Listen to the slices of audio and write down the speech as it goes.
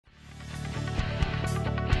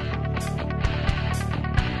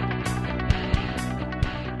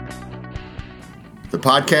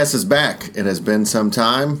podcast is back. It has been some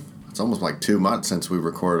time. It's almost like 2 months since we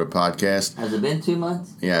recorded a podcast. Has it been 2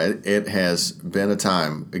 months? Yeah, it has been a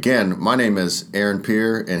time. Again, my name is Aaron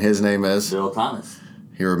Peer, and his name is... Bill Thomas.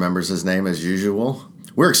 He remembers his name as usual.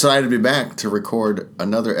 We're excited to be back to record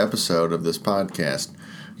another episode of this podcast.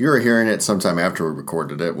 You're hearing it sometime after we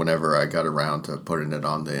recorded it, whenever I got around to putting it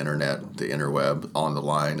on the internet, the interweb, on the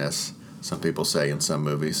line, as some people say in some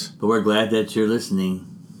movies. But we're glad that you're listening.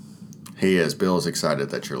 He is. Bill is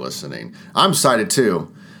excited that you're listening. I'm excited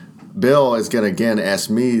too. Bill is going to again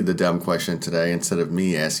ask me the dumb question today instead of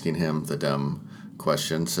me asking him the dumb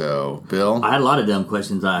question. So, Bill? I had a lot of dumb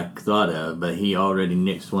questions I thought of, but he already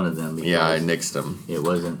nixed one of them. Yeah, I nixed him. It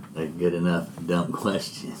wasn't a good enough dumb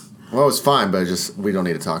question. Well, it's fine, but we don't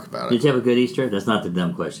need to talk about it. Did you have a good Easter? That's not the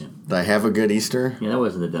dumb question. Did I have a good Easter? Yeah, that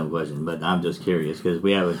wasn't a dumb question, but I'm just curious because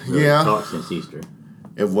we haven't really talked since Easter.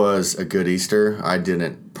 It was a good Easter. I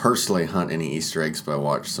didn't personally hunt any Easter eggs, but I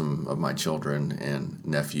watched some of my children and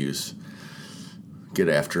nephews get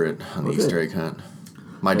after it on the Easter egg hunt.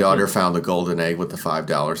 My daughter found the golden egg with the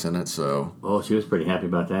 $5 in it, so... Oh, she was pretty happy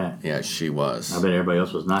about that. Yeah, she was. I bet everybody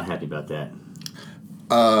else was not happy about that.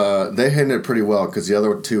 They handled it pretty well, because the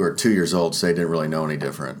other two are 2 years old, so they didn't really know any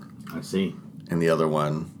different. I see. And the other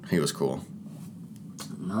one, he was cool.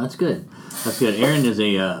 No, that's good. That's good. Aaron is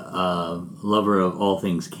a lover of all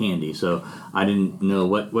things candy, so I didn't know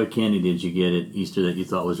what candy did you get at Easter that you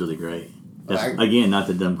thought was really great? That's, again, not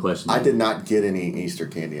the dumb question. I did not get any Easter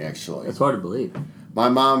candy, actually. It's hard to believe. My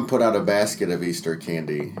mom put out a basket of Easter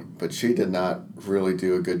candy, but she did not really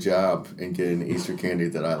do a good job in getting Easter candy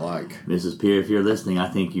that I like. Mrs. Peer, if you're listening, I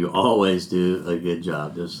think you always do a good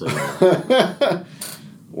job, just so you know.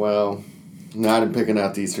 Well, not in picking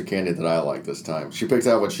out the Easter candy that I like this time. She picked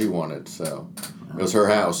out what she wanted, so it was her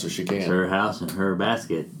house, so she can. It's her house and her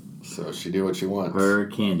basket. So she do what she wants. Her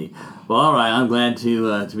candy. Well, all right. I'm glad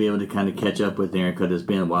to be able to kind of catch up with Aaron because it's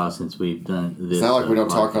been a while since we've done this. It's not like we don't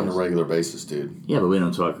podcast. talk on a regular basis, dude. Yeah, but we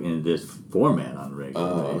don't talk in this format on a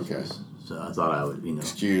regular basis. Okay. So I thought I would,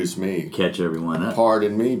 Excuse me. catch everyone up.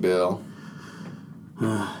 Pardon me, Bill.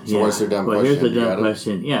 So what's the dumb question? Well, here's the dumb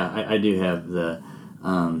question. Yeah, I do have the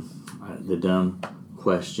dumb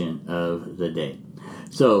question of the day.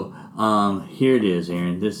 So here it is,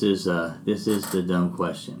 Aaron. This is the dumb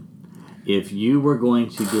question. If you were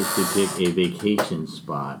going to get to pick a vacation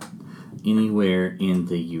spot anywhere in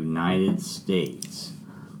the United States,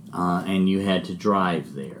 and you had to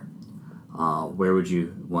drive there, where would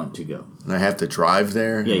you want to go? And I have to drive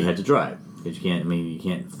there? Yeah, you have to drive because you can't. I mean, you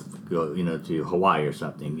can't go, to Hawaii or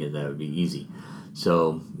something. Yeah, that would be easy.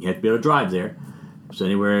 So you have to be able to drive there. So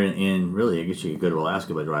anywhere in really, I guess you could go to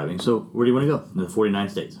Alaska by driving. So where do you want to go? In the 49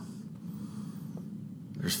 states.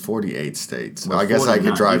 There's 48 states. Well, I guess I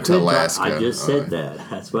could drive to Alaska. I just said that.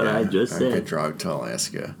 That's what I just said. I could drive to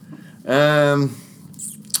Alaska. I'm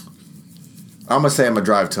going to say I'm going to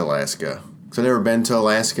drive to Alaska. Because I've never been to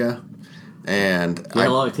Alaska. And you know how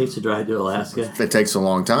long it takes to drive to Alaska? It takes a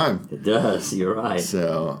long time. It does. You're right.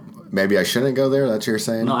 So maybe I shouldn't go there? That's what you're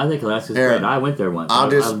saying? No, I think Alaska's great. I went there once. I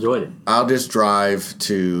enjoyed it. I'll just drive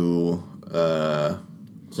to...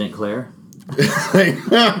 St. Clair? That's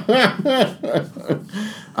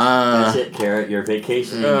it, Carrot. You're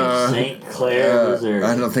vacationing in St. Clair, Missouri.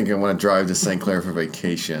 I don't think I want to drive to St. Clair for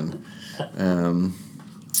vacation.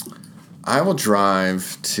 I will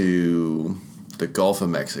drive to the Gulf of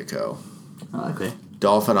Mexico. Oh, okay.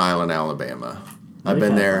 Dauphin Island, Alabama. I've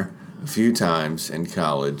been there a few times in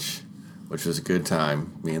college, which was a good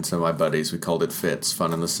time. Me and some of my buddies, we called it FITS,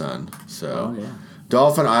 Fun in the Sun. So, yeah.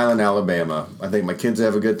 Dauphin Island, Alabama. I think my kids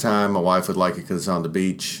have a good time. My wife would like it because it's on the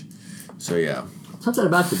beach. So, yeah. Something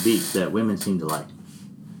about the beach that women seem to like.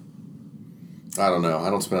 I don't know. I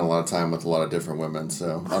don't spend a lot of time with a lot of different women,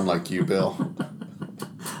 so unlike you, Bill.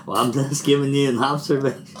 Well, I'm just giving you an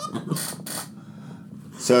observation.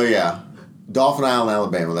 So, yeah. Dauphin Island,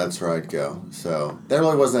 Alabama, that's where I'd go. So, that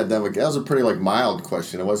really wasn't that dumb. That was a pretty, mild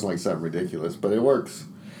question. It wasn't, something ridiculous, but it works.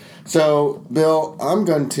 So, Bill, I'm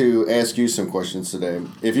going to ask you some questions today.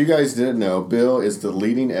 If you guys didn't know, Bill is the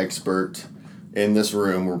leading expert in this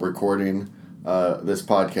room. We're recording this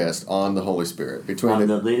podcast on the Holy Spirit. I'm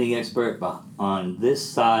the leading expert on this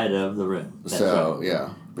side of the room. That's right.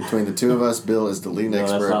 Yeah. Between the two of us, Bill is the leading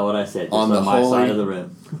expert. That's not what I said. On the my side of the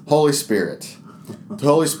room. Holy Spirit. The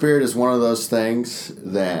Holy Spirit is one of those things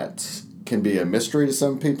that can be a mystery to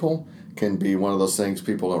some people, can be one of those things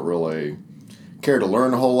people don't really care to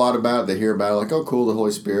learn a whole lot about. They hear about it like, oh, cool, the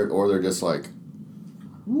Holy Spirit, or they're just like,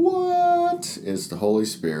 what is the Holy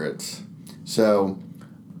Spirit? So,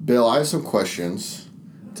 Bill, I have some questions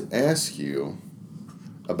to ask you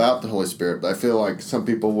about the Holy Spirit. I feel like some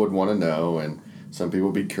people would want to know, and Some people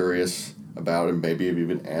will be curious about and maybe have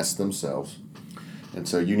even asked themselves. And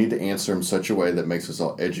so you need to answer them in such a way that makes us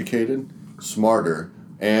all educated, smarter,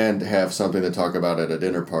 and have something to talk about at a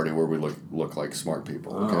dinner party where we look like smart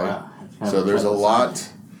people. Okay, wow. So there's a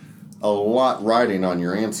lot riding on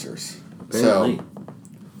your answers. Apparently. So,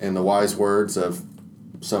 in the wise words of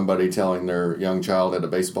somebody telling their young child at a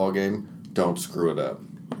baseball game, don't screw it up.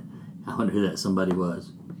 I wonder who that somebody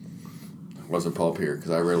was. It wasn't Paul Pierre,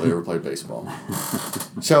 because I rarely ever played baseball.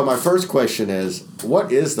 So my first question is,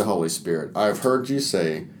 what is the Holy Spirit? I've heard you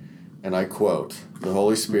say, and I quote, the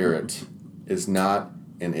Holy Spirit is not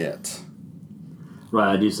an it.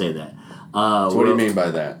 Right, I do say that. So what do you mean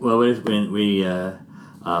by that? Well, when we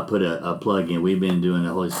put a plug in, we've been doing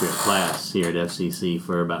a Holy Spirit class here at FCC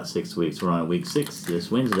for about 6 weeks. We're on week 6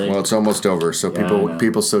 this Wednesday. Well, it's almost over, so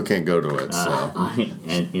people still can't go to it. So.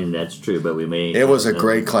 And that's true, but we may... It was a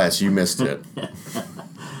great class. You missed it.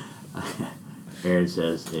 Aaron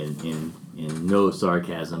says in no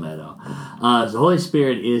sarcasm at all. The Holy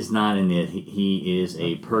Spirit is not an it. He is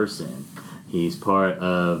a person. He's part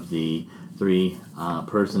of the 3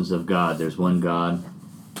 persons of God. There's one God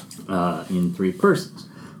in 3 persons: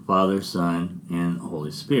 Father, Son, and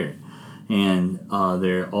Holy Spirit. And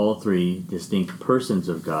they're all 3 distinct persons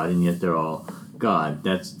of God, and yet they're all God.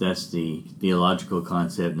 That's the theological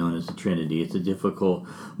concept known as the Trinity. It's a difficult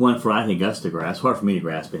one for, I think, us to grasp. Hard for me to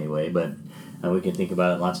grasp anyway, but we can think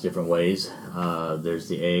about it in lots of different ways. There's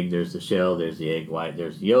the egg, there's the shell, there's the egg white,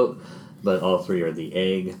 there's the yolk, but all 3 are the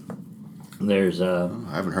egg. There's I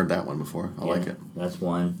haven't heard that one before. I like it. That's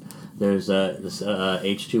one. There's this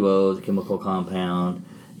H2O, the chemical compound,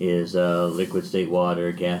 is liquid state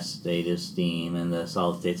water, gas state is steam, and the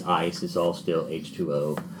solid state's ice. It's all still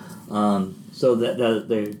H2O. So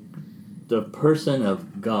that the person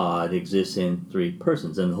of God exists in 3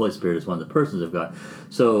 persons, and the Holy Spirit is one of the persons of God.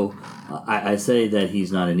 So I say that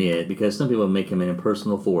he's not an it because some people make him an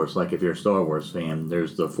impersonal force. Like if you're a Star Wars fan,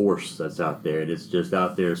 there's the force that's out there. It's just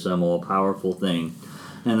out there, some all powerful thing,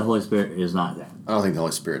 and the Holy Spirit is not that. I don't think the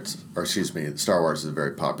Holy Spirit's, or excuse me, Star Wars is a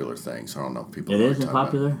very popular thing, so I don't know if people... It isn't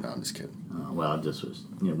popular? No, I'm just kidding. Well,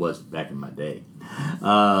 it was back in my day.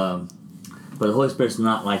 But the Holy Spirit's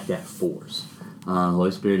not like that force. The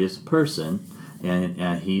Holy Spirit is a person,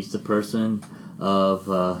 and he's the person of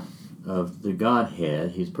the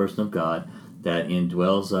Godhead. He's a person of God that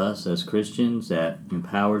indwells us as Christians, that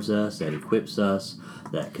empowers us, that equips us,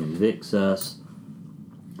 that convicts us,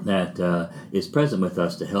 that is present with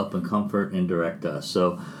us to help and comfort and direct us.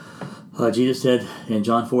 So Jesus said in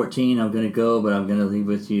John 14, I'm going to go, but I'm going to leave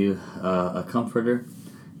with you a comforter.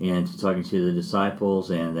 And talking to the disciples,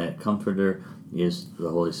 and that comforter is the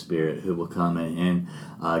Holy Spirit who will come and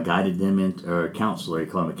guided them or counselor. He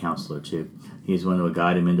called him a counselor too. He's one who will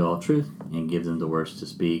guide them into all truth and give them the words to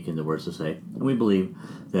speak and the words to say. And we believe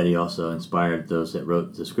that he also inspired those that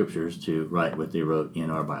wrote the scriptures to write what they wrote in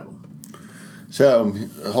our Bible. So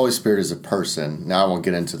the Holy Spirit is a person. Now I won't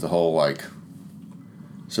get into the whole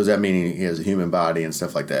so does that mean he has a human body and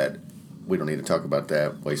stuff like that? We don't need to talk about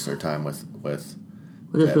that. Waste our time with Well,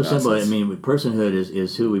 that's real simple. I mean, personhood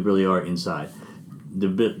is who we really are inside. The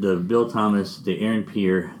Bill Thomas, the Aaron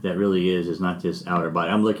Pierre that really is not this outer body.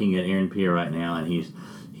 I'm looking at Aaron Pierre right now, and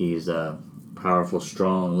he's a powerful,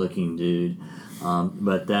 strong-looking dude.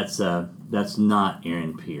 But that's not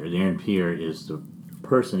Aaron Pierre. The Aaron Pierre is the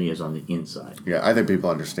person he is on the inside. Yeah, I think people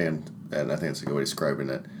understand that, and I think it's a good way of describing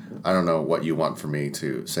it. I don't know what you want for me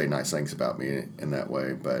to say nice things about me in that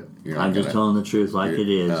way, but you're not. I'm just telling the truth like it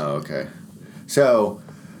is. Oh, okay. So,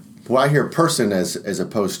 well, I hear person as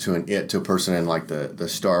opposed to an it, to a person in like the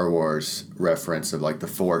Star Wars reference of like the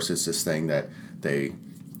Force is this thing that they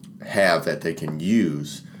have that they can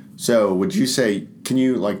use. So would you say, can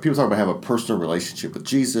you, like people talk about have a personal relationship with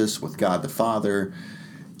Jesus, with God the Father,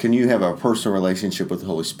 can you have a personal relationship with the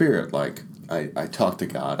Holy Spirit? Like I talk to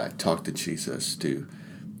God, I talk to Jesus.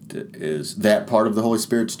 Is that part of the Holy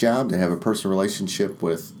Spirit's job, to have a personal relationship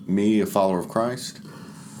with me, a follower of Christ?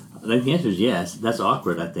 I think the answer is yes. That's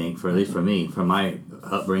awkward, I think, at least for me, from my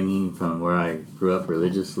upbringing, from where I grew up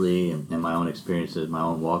religiously, and my own experiences, my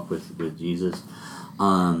own walk with Jesus.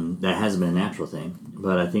 That hasn't been a natural thing,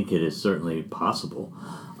 but I think it is certainly possible.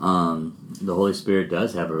 The Holy Spirit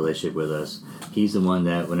does have a relationship with us. He's the one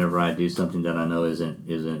that whenever I do something that I know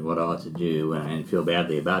isn't what I ought to do and feel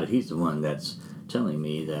badly about it, he's the one that's telling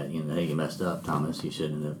me that, hey, you messed up, Thomas. You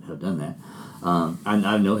shouldn't have done that.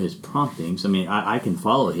 I know his promptings. I mean, I can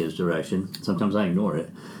follow his direction. Sometimes I ignore it,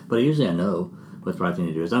 but usually I know what the right thing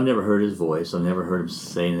to do is. I've never heard his voice. I've never heard him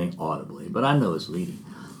say anything audibly, but I know his leading.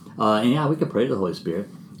 And yeah, we can pray to the Holy Spirit.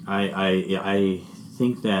 I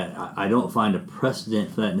think that I don't find a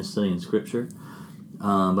precedent for that necessarily in Scripture.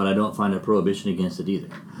 but I don't find a prohibition against it either.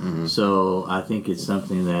 So I think it's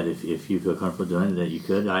something that if you feel comfortable doing it, that you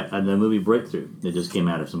could. The movie Breakthrough that just came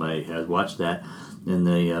out, if somebody has watched that, in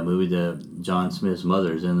the movie, the John Smith's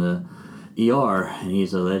mother's in the ER, and he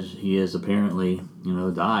is apparently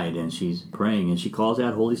died, and she's praying, and she calls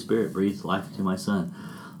out, "Holy Spirit, breathe life into my son."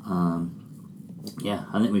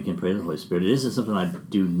 I think we can pray to the Holy Spirit. It isn't something I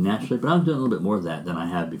do naturally, but I'm doing a little bit more of that than I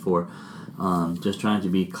have before. Just trying to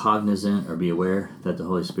be cognizant or be aware that the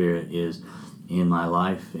Holy Spirit is in my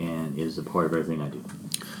life and is a part of everything I do.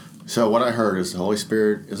 So what I heard is the Holy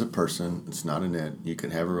Spirit is a person. It's not an it. You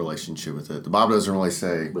can have a relationship with it. The Bible doesn't really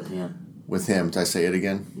say... With Him. With Him. Did I say it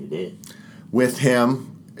again? You did. With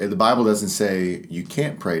Him. The Bible doesn't say you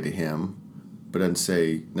can't pray to Him, but it doesn't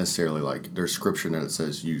say necessarily like there's scripture that it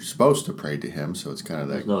says you're supposed to pray to Him. So it's kind of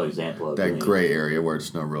there's no example of that gray area where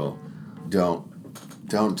it's no real don't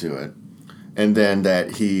do it. And then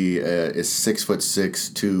that He is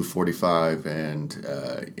 6'6", 245, and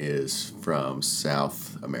is from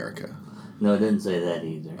South America. No, it didn't say that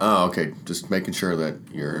either. Oh, okay. Just making sure that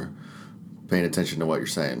you're paying attention to what you're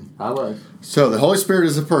saying. I was. So the Holy Spirit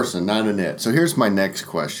is a person, not an it. So here's my next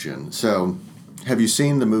question. So, have you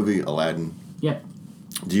seen the movie Aladdin? Yeah.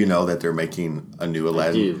 Do you know that they're making a new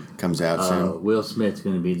Aladdin? I do. Comes out soon? Will Smith's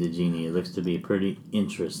going to be the genie. It looks to be pretty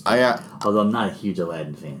interesting. Although I'm not a huge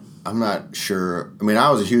Aladdin fan. I'm not sure. I mean,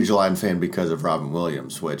 I was a huge Aladdin fan because of Robin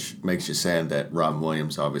Williams, which makes you sad that Robin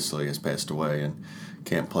Williams obviously has passed away and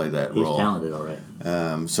can't play that role. He's talented, all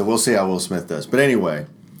right. So we'll see how Will Smith does. But anyway,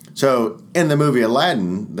 so in the movie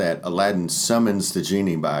Aladdin, that Aladdin summons the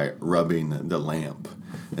genie by rubbing the lamp.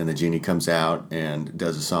 And the genie comes out and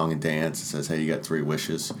does a song and dance and says, "Hey, you got 3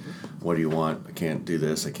 wishes. What do you want? I can't do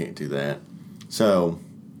this. I can't do that." So,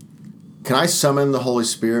 can I summon the Holy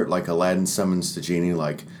Spirit like Aladdin summons the genie?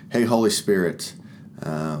 Like, "Hey, Holy Spirit,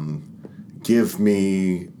 give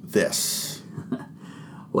me this."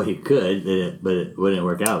 Well, you could, but it wouldn't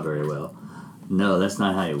work out very well. No, that's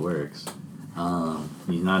not how it works.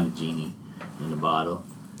 He's not a genie in a bottle.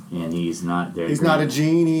 And he's not there. He's not a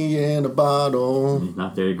genie in a bottle. He's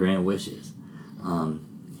not there to grant wishes.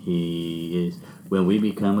 He is. When we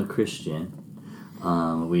become a Christian,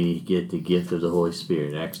 we get the gift of the Holy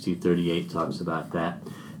Spirit. Acts 2:38 talks about that.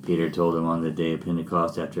 Peter told them on the day of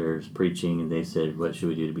Pentecost after his preaching, and they said, "What should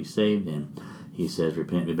we do to be saved?" And he says,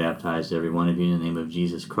 "Repent and be baptized, every one of you, in the name of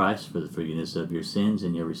Jesus Christ, for the forgiveness of your sins,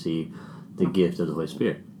 and you'll receive the gift of the Holy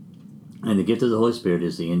Spirit." And the gift of the Holy Spirit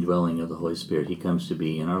is the indwelling of the Holy Spirit. He comes to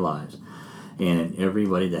be in our lives. And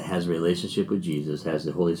everybody that has a relationship with Jesus has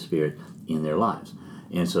the Holy Spirit in their lives.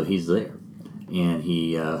 And so He's there. And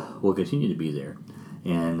He will continue to be there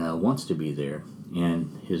and wants to be there.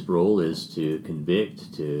 And His role is to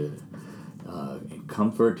convict, to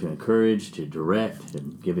comfort, to encourage, to direct, to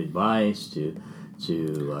give advice, to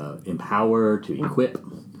empower, to equip.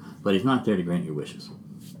 But He's not there to grant your wishes.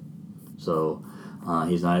 So...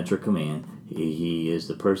 He's not at your command. He is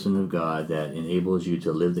the person of God that enables you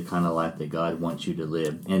to live the kind of life that God wants you to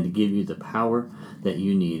live and to give you the power that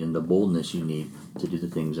you need and the boldness you need to do the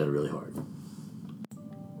things that are really hard.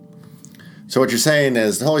 So what you're saying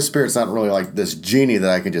is the Holy Spirit's not really like this genie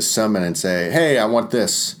that I can just summon and say, "Hey, I want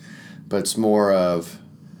this." But it's more of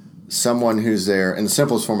someone who's there. In the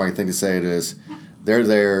simplest form I think to say it is, they're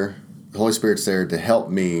there, the Holy Spirit's there to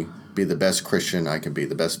help me be the best Christian I can be,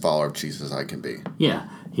 the best follower of Jesus I can be. Yeah,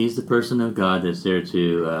 He's the person of God that's there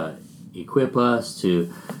to equip us, to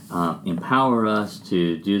empower us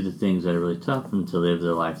to do the things that are really tough and to live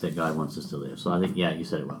the life that God wants us to live. So I think, yeah, you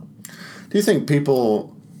said it well. Do you think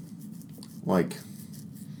people,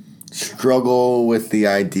 struggle with the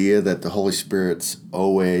idea that the Holy Spirit's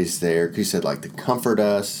always there? Because you said, to comfort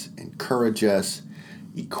us, encourage us,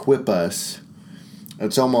 equip us.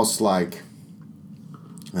 It's almost like...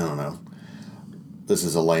 I don't know. This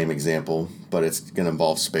is a lame example, but it's going to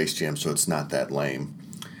involve Space Jam, so it's not that lame.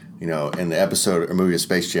 In the episode or movie of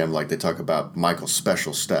Space Jam, they talk about Michael's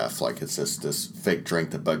special stuff. It's this fake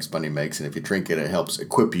drink that Bugs Bunny makes, and if you drink it, it helps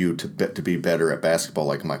equip you to be better at basketball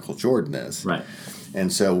like Michael Jordan is. Right.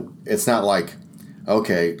 And so it's not like,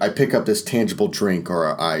 okay, I pick up this tangible drink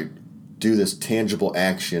or I do this tangible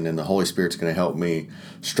action and the Holy Spirit's going to help me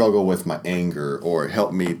struggle with my anger or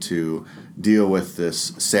help me to deal with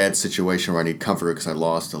this sad situation where I need comfort because I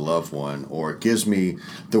lost a loved one, or it gives me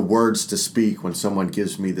the words to speak when someone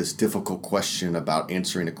gives me this difficult question about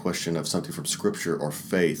answering a question of something from Scripture or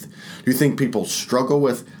faith. Do you think people struggle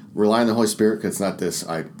with relying on the Holy Spirit because it's not this,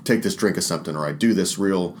 I take this drink of something or I do this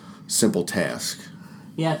real simple task?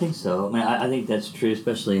 Yeah, I think so. I think that's true,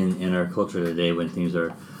 especially in our culture today when things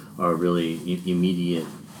are really immediate.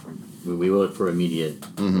 We look for immediate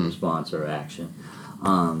response or action.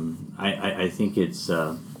 I think it's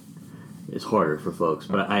harder for folks,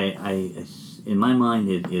 but I in my mind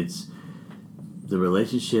it's the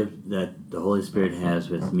relationship that the Holy Spirit has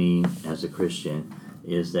with me as a Christian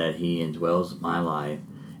is that He indwells my life,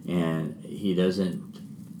 and He doesn't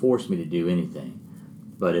force me to do anything.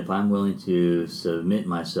 But if I'm willing to submit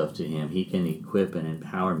myself to Him, He can equip and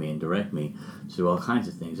empower me and direct me through all kinds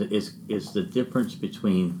of things. It's the difference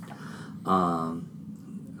between, for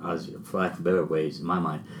lack of better ways, in my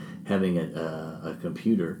mind, having a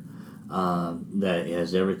computer that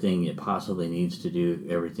has everything it possibly needs to do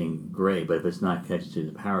everything great, but if it's not connected to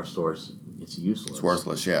the power source, it's useless. It's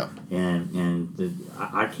worthless, yeah. And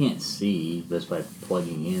I can't see just by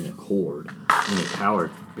plugging in a cord any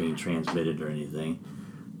power being transmitted or anything,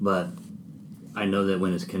 but I know that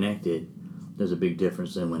when it's connected, there's a big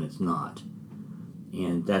difference than when it's not.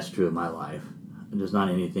 And that's true of my life. There's not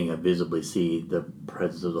anything I visibly see. The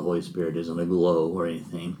presence of the Holy Spirit isn't a glow or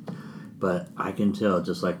anything. But I can tell,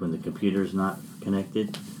 just like when the computer's not connected,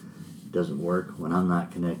 it doesn't work. When I'm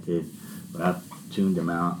not connected, when I've tuned them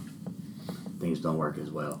out, things don't work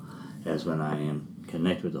as well as when I am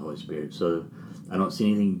connected with the Holy Spirit. So I don't see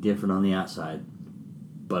anything different on the outside,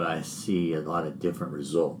 but I see a lot of different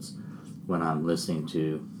results when I'm listening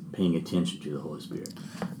to, paying attention to the Holy Spirit.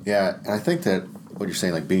 Yeah, and I think that what you're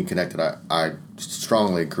saying, like being connected, I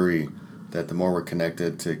strongly agree that the more we're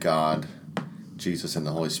connected to God, Jesus, and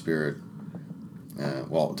the Holy Spirit,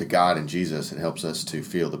 to God and Jesus, it helps us to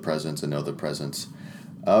feel the presence and know the presence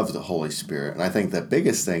of the Holy Spirit. And I think the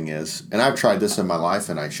biggest thing is, and I've tried this in my life,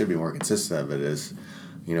 and I should be more consistent of it, is,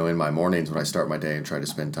 in my mornings when I start my day and try to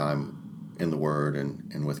spend time in the Word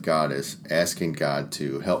and with God, is asking God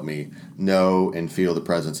to help me know and feel the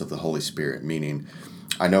presence of the Holy Spirit, meaning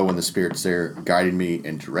I know when the Spirit's there guiding me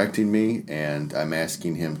and directing me, and I'm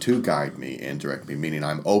asking Him to guide me and direct me, meaning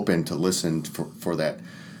I'm open to listen for that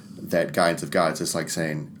guidance of God. It's just like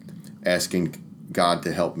asking God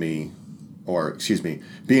to help me,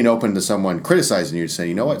 being open to someone criticizing you, to say,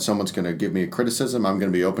 you know what, someone's going to give me a criticism, I'm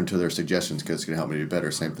going to be open to their suggestions because it's going to help me do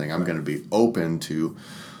better. Same thing, I'm going to be open to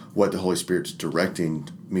what the Holy Spirit's directing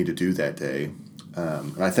me to do that day.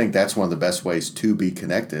 And I think that's one of the best ways to be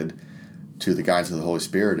connected to the guidance of the Holy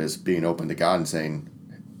Spirit, is being open to God and saying,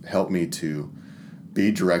 help me to be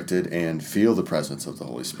directed and feel the presence of the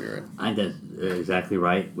Holy Spirit. I think that's exactly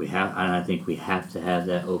right. I think we have to have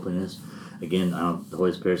that openness. Again, the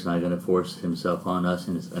Holy Spirit's not going to force Himself on us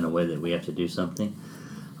in a way that we have to do something.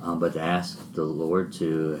 But to ask the Lord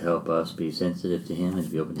to help us be sensitive to Him and to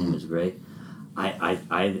be open to Him is great.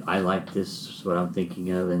 I like this, what I'm thinking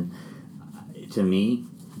of, and to me,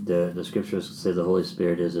 the scriptures say the Holy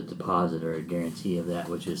Spirit is a deposit or a guarantee of that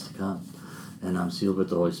which is to come. And I'm sealed with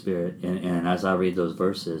the Holy Spirit. And as I read those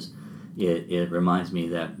verses, it reminds me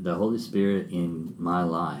that the Holy Spirit in my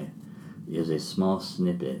life is a small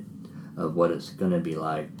snippet of what it's going to be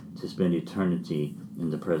like to spend eternity in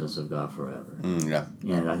the presence of God forever. Yeah.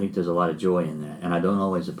 And I think there's a lot of joy in that, and I don't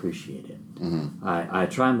always appreciate it. Mm-hmm. I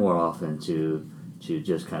try more often to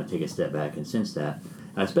just kind of take a step back and sense that,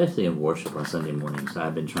 especially in worship on Sunday mornings.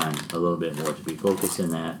 I've been trying a little bit more to be focused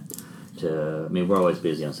in that. We're always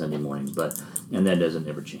busy on Sunday mornings, and that doesn't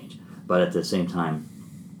ever change. But at the same time,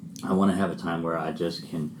 I want to have a time where I just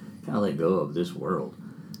can kind of let go of this world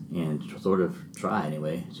and sort of try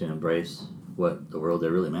anyway to embrace what the world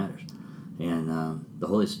that really matters. And the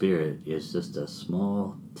Holy Spirit is just a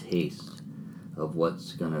small taste of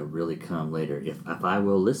what's going to really come later. If I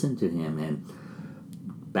will listen to Him and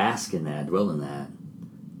bask in that, dwell in that,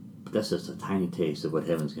 that's just a tiny taste of what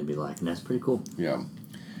heaven's going to be like, and that's pretty cool. Yeah.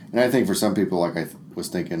 And I think for some people, like I was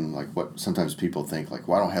thinking, like what sometimes people think, like,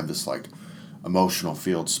 well, I don't have this like emotional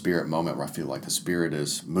field spirit moment where I feel like the Spirit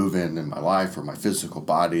is moving in my life or my physical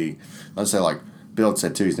body. Let's say, like Bill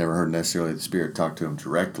said too, he's never heard necessarily the Spirit talk to him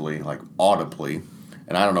directly, like audibly.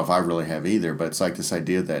 And I don't know if I really have either, but it's like this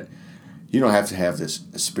idea that you don't have to have this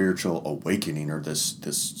spiritual awakening or this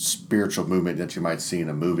spiritual movement that you might see in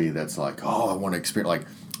a movie that's like, oh, I want to experience. Like,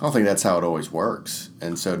 I don't think that's how it always works.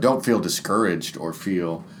 And so don't feel discouraged or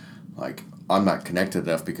feel like I'm not connected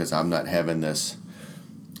enough because I'm not having this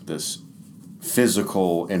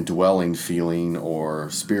physical indwelling feeling or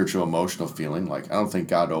spiritual emotional feeling. Like, I don't think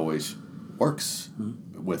God always works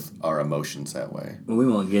with our emotions that way. Well, we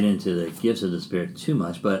won't get into the gifts of the Spirit too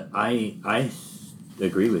much, but I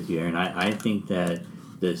agree with you, Aaron. I think that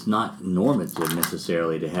it's not normative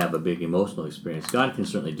necessarily to have a big emotional experience. God can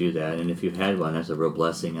certainly do that, and if you've had one, that's a real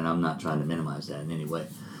blessing, and I'm not trying to minimize that in any way.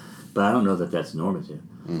 But I don't know that that's normative.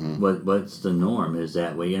 Mm-hmm. What's the norm is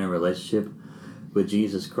that we're in a relationship with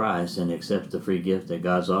Jesus Christ and accept the free gift that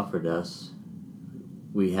God's offered us.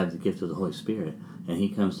 We have the gift of the Holy Spirit. and he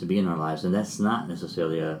comes to be in our lives, and that's not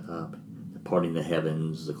necessarily a parting the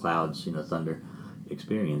heavens, the clouds, thunder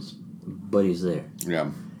experience, but he's there.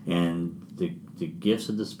 Yeah. And the gifts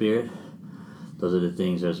of the Spirit, those are the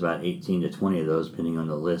things. There's about 18 to 20 of those, depending on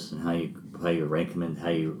the list and how you rank them and how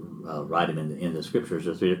you write them in the scriptures.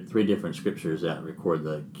 There's three different scriptures that record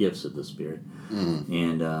the gifts of the Spirit,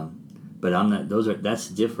 and but I'm not. That's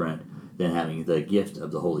different than having the gift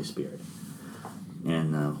of the Holy Spirit,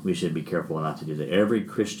 and we should be careful not to do that. Every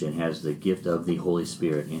Christian has the gift of the Holy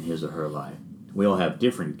Spirit in his or her life. We all have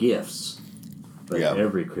different gifts, but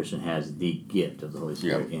every Christian has the gift of the Holy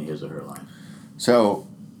Spirit in his or her life. So,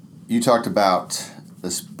 you talked about the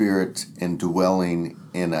Spirit indwelling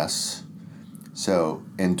in us. So,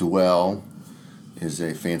 indwell is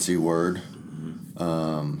a fancy word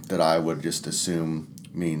that I would just assume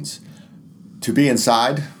means to be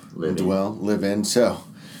inside, live in. So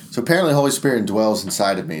apparently the Holy Spirit dwells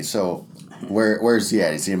inside of me. So, where's he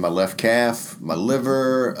at? Is he in my left calf, my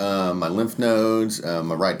liver, my lymph nodes,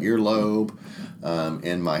 my right earlobe,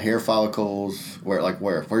 in my hair follicles?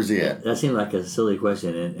 Where's he at? That seemed like a silly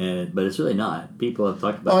question, but it's really not. People have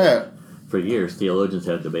talked about that for years. Theologians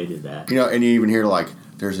have debated that. And you even hear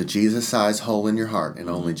there's a Jesus-sized hole in your heart, and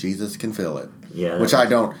only Jesus can fill it. Yeah, which I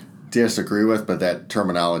don't disagree with, but that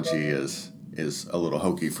terminology is a little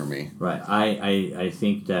hokey for me. Right. I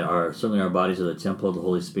think that certainly our bodies are the temple of the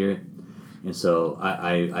Holy Spirit, and so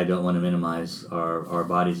I don't want to minimize our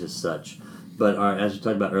bodies as such. But as we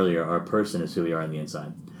talked about earlier, our person is who we are on the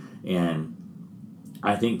inside. And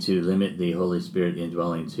I think to limit the Holy Spirit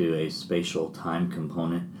indwelling to a spatial time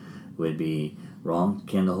component would be wrong.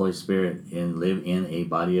 Can the Holy Spirit live in a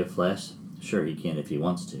body of flesh? Sure, he can if he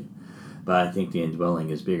wants to. But I think the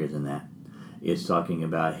indwelling is bigger than that. It's talking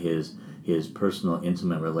about his personal,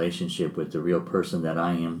 intimate relationship with the real person that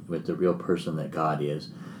I am, with the real person that God is.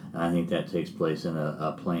 And I think that takes place in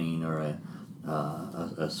a plane or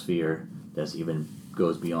a sphere that even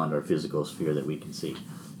goes beyond our physical sphere that we can see.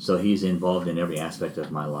 So he's involved in every aspect of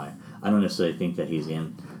my life. I don't necessarily think that he's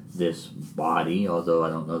in this body, although I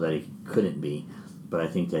don't know that he couldn't be, but I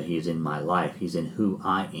think that he's in my life. He's in who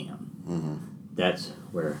I am. Mm-hmm. That's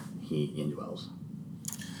where he indwells.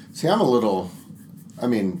 See, I'm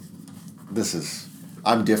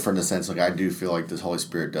different in the sense, I do feel like this Holy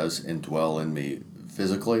Spirit does indwell in me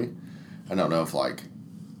physically. I don't know if,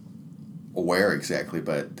 where exactly,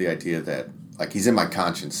 but the idea that, he's in my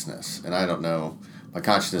consciousness, and I don't know, my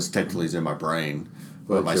consciousness technically is in my brain,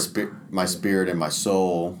 but my spirit and my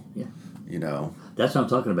soul, That's what I'm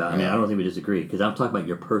talking about. I don't think we disagree, because I'm talking about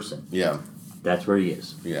your person. Yeah. That's where he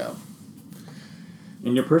is. Yeah.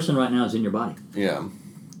 And your person right now is in your body. Yeah.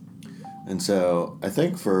 And so I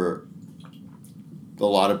think for a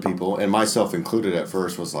lot of people, and myself included at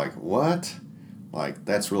first, was what?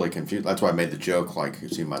 That's really confusing. That's why I made the joke, you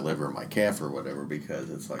see my liver and my calf or whatever, because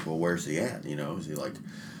it's well, where's he at? Is he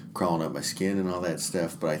crawling up my skin and all that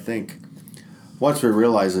stuff? But I think once we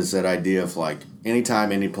realize it's that idea of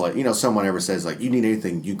anytime, any place, someone ever says you need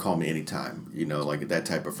anything, you call me anytime, that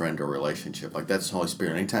type of friend or relationship. That's the Holy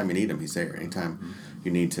Spirit. Anytime you need him, he's there. Anytime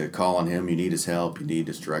you need to call on him, you need his help, you need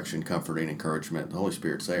his direction, comforting, encouragement, the Holy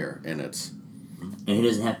Spirit's there. And he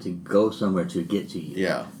doesn't have to go somewhere to get to you.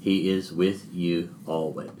 Yeah. He is with you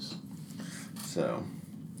always. So,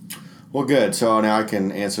 well, good. So now I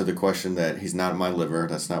can answer the question that he's not in my liver.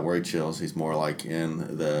 That's not where he chills. He's more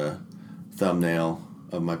in the thumbnail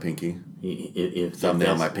of my pinky.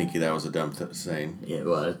 Thumbnail my pinky, that was a dumb saying. It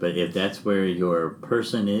was, but if that's where your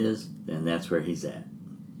person is, then that's where he's at.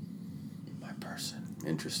 My person.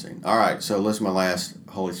 Interesting. All right, so listen, my last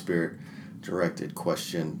Holy Spirit directed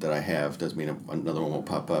question that I have. Doesn't mean another one won't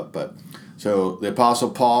pop up, but so the Apostle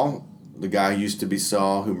Paul, the guy who used to be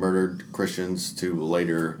Saul, who murdered Christians to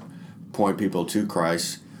later point people to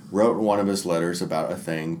Christ, wrote in one of his letters about a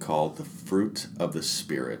thing called the fruit of the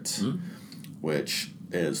Spirit, which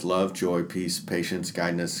is love, joy, peace, patience,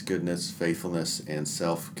 kindness, goodness, faithfulness, and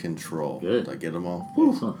self-control. Good. Did I get them all?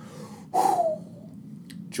 Excellent.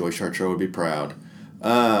 Joy Chartreux would be proud.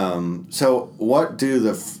 So what do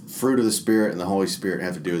the fruit of the Spirit and the Holy Spirit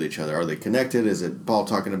have to do with each other? Are they connected? Is it Paul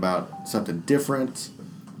talking about something different?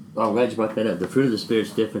 Well, I'm glad you brought that up. The fruit of the Spirit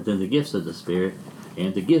is different than the gifts of the Spirit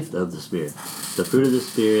and the gift of the Spirit. The fruit of the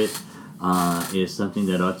Spirit is something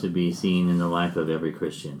that ought to be seen in the life of every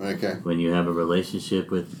Christian. Okay. When you have a relationship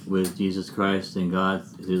with Jesus Christ and God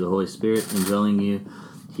through the Holy Spirit indwelling you,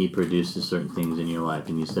 he produces certain things in your life.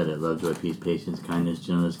 And you said it: love, joy, peace, patience, kindness,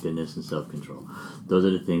 gentleness, goodness, and self-control. Those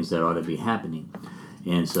are the things that ought to be happening.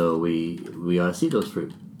 And so we ought to see those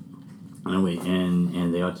fruit.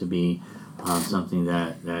 And they ought to be something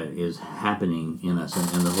that is happening in us.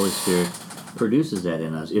 And the Holy Spirit produces that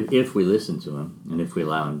in us if we listen to Him and if we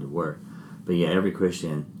allow Him to work. But yeah, every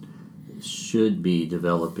Christian should be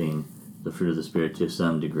developing the fruit of the Spirit to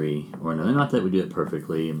some degree or another. Not that we do it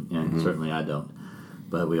perfectly, and certainly I don't,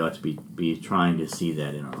 but we ought to be trying to see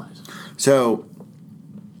that in our lives. So,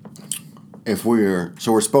 we're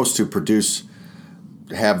supposed to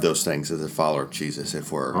have those things as a follower of Jesus.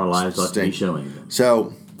 If our lives ought to be showing them.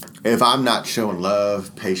 So, if I'm not showing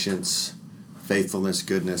love, patience, faithfulness,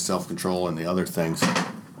 goodness, self-control, and the other things,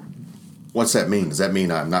 what's that mean? Does that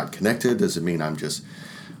mean I'm not connected? Does it mean I'm just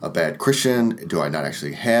a bad Christian? Do I not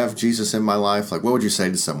actually have Jesus in my life? Like, what would you say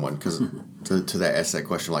to someone? Because to ask that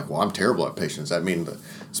question, like, well, I'm terrible at patience. Does that mean the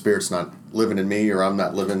Spirit's not living in me, or I'm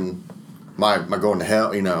not living? Am I going to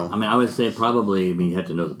hell? You know. I mean, I would say probably. I mean, you have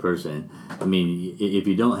to know the person. I mean, if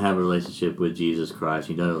you don't have a relationship with Jesus Christ,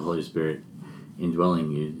 you don't have the Holy Spirit indwelling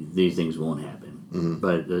you, these things won't happen. Mm-hmm.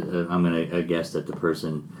 But I'm going to guess that the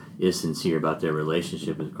person is sincere about their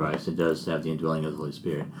relationship with Christ. It does have the indwelling of the Holy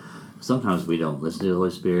Spirit. Sometimes we don't listen to the Holy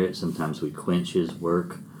Spirit. Sometimes we quench His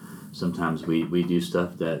work. Sometimes we do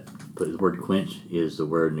stuff that, the word quench is the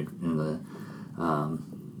word in the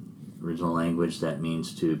original language that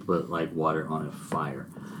means to put like water on a fire.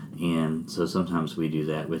 And so sometimes we do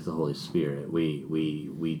that with the Holy Spirit.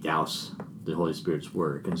 We douse the Holy Spirit's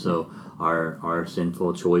work. And so our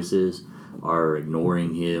sinful choices are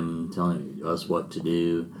ignoring Him, telling us what to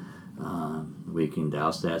do. We can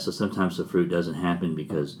douse that. So sometimes the fruit doesn't happen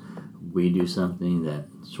because we do something that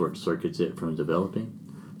short circuits it from developing.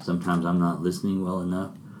 Sometimes I'm not listening well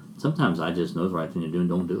enough. Sometimes I just know the right thing to do and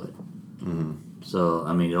don't do it. Mm-hmm. So,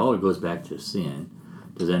 I mean, it all goes back to sin.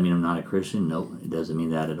 Does that mean I'm not a Christian? No, it doesn't mean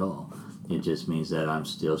that at all. It just means that I'm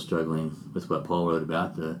still struggling with what Paul wrote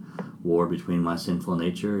about, the war between my sinful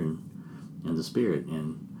nature and the Spirit,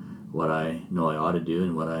 and what I know I ought to do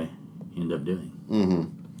and what I end up doing.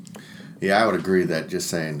 Mm-hmm. Yeah, I would agree that just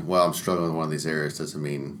saying, well, I'm struggling in one of these areas doesn't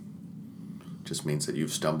mean, just means that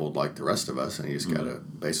you've stumbled like the rest of us, and you just got to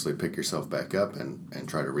basically pick yourself back up and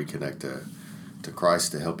try to reconnect to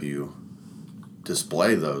Christ to help you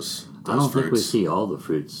display those I don't fruits. think we see all the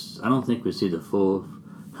fruits. I don't think we see the full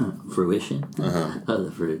fruition of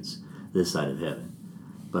the fruits this side of heaven.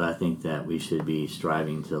 But I think that we should be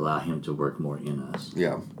striving to allow Him to work more in us.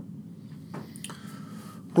 Yeah.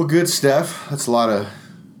 Well, good stuff. That's a lot of,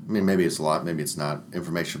 I mean, maybe it's a lot, maybe it's not,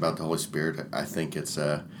 information about the Holy Spirit. I think it's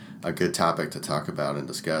a good topic to talk about and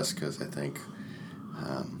discuss, because I think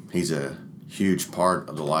He's a huge part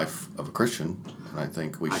of the life of a Christian, and I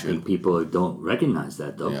think we should. I think people don't recognize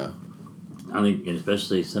that, though. Yeah. I think, and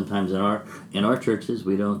especially sometimes in our churches,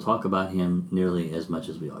 we don't talk about Him nearly as much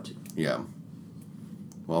as we ought to. Yeah.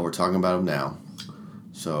 Well, we're talking about Him now,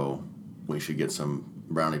 so we should get some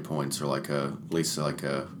brownie points, or at least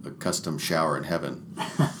a custom shower in heaven,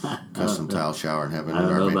 custom tile shower in heaven. I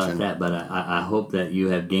don't know about that, but I hope that you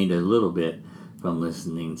have gained a little bit from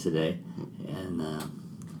listening today, and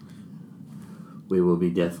we will be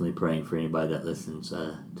definitely praying for anybody that listens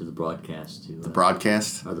to the broadcast. The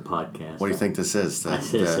broadcast? Or the podcast. What do you think this is? I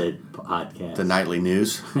said podcast. The nightly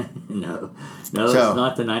news? No, it's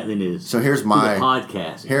not the nightly news. So here's my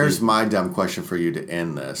podcast. Here's my dumb question for you to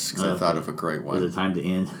end this, because I thought of a great one. Is it time to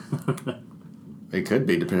end? It could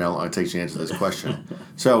be, depending on how long it takes you to answer this question.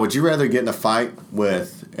 So, would you rather get in a fight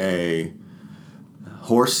with a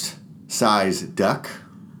horse-sized duck?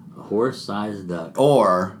 A horse-sized duck.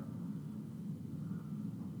 Or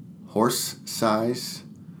horse-sized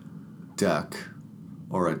duck,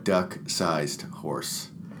 or a duck-sized horse?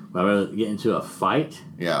 Would I rather get into a fight?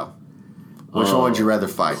 Yeah. Which one would you rather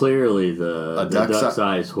fight? Clearly the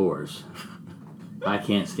duck-sized horse. I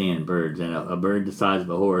can't stand birds, and a bird the size of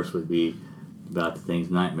a horse would be about the things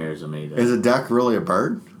nightmares are made of. Is a duck really a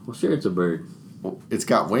bird? Well, sure, it's a bird. Well, it's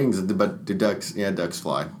got wings, but the ducks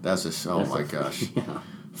fly. That's just, my gosh. Yeah.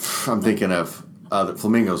 I'm thinking of, the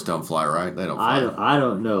flamingos don't fly, right? They don't fly. I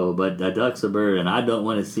don't know, but a duck's a bird, and I don't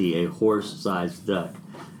want to see a horse-sized duck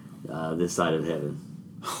this side of heaven.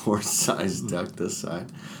 Horse-sized duck this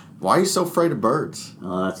side? Why are you so afraid of birds?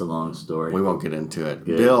 Oh, that's a long story. We won't get into it.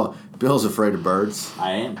 Good. Bill's afraid of birds.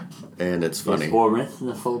 I am. And it's funny. It's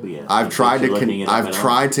arachnophobia. I've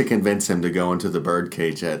tried to convince him to go into the bird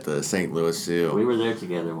cage at the St. Louis Zoo. We were there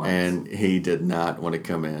together once. And he did not want to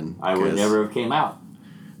come in. I would never have came out.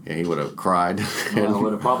 Yeah, he would have cried. Well, I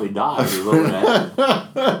would have probably died if he looked at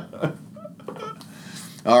it.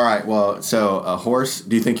 All right, well, so a horse,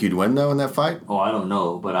 do you think you'd win, though, in that fight? Oh, I don't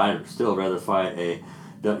know, but I'd still rather fight a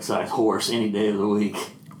duck-sized horse any day of the week.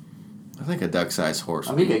 I think a duck-sized horse.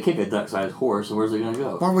 You could kick a duck-sized horse, and where's it going to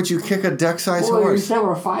go? Why would you kick a duck-sized horse? You said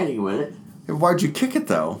we're fighting with it. Why'd you kick it,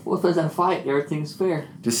 though? Well, if there's a fight, everything's fair.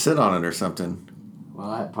 Just sit on it or something. Well,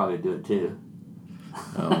 I'd probably do it too.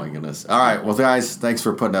 Oh, my goodness. All right. Well, guys, thanks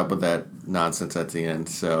for putting up with that nonsense at the end.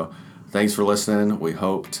 So, thanks for listening. We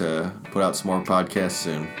hope to put out some more podcasts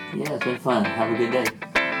soon. Yeah, it's been fun. Have a good day.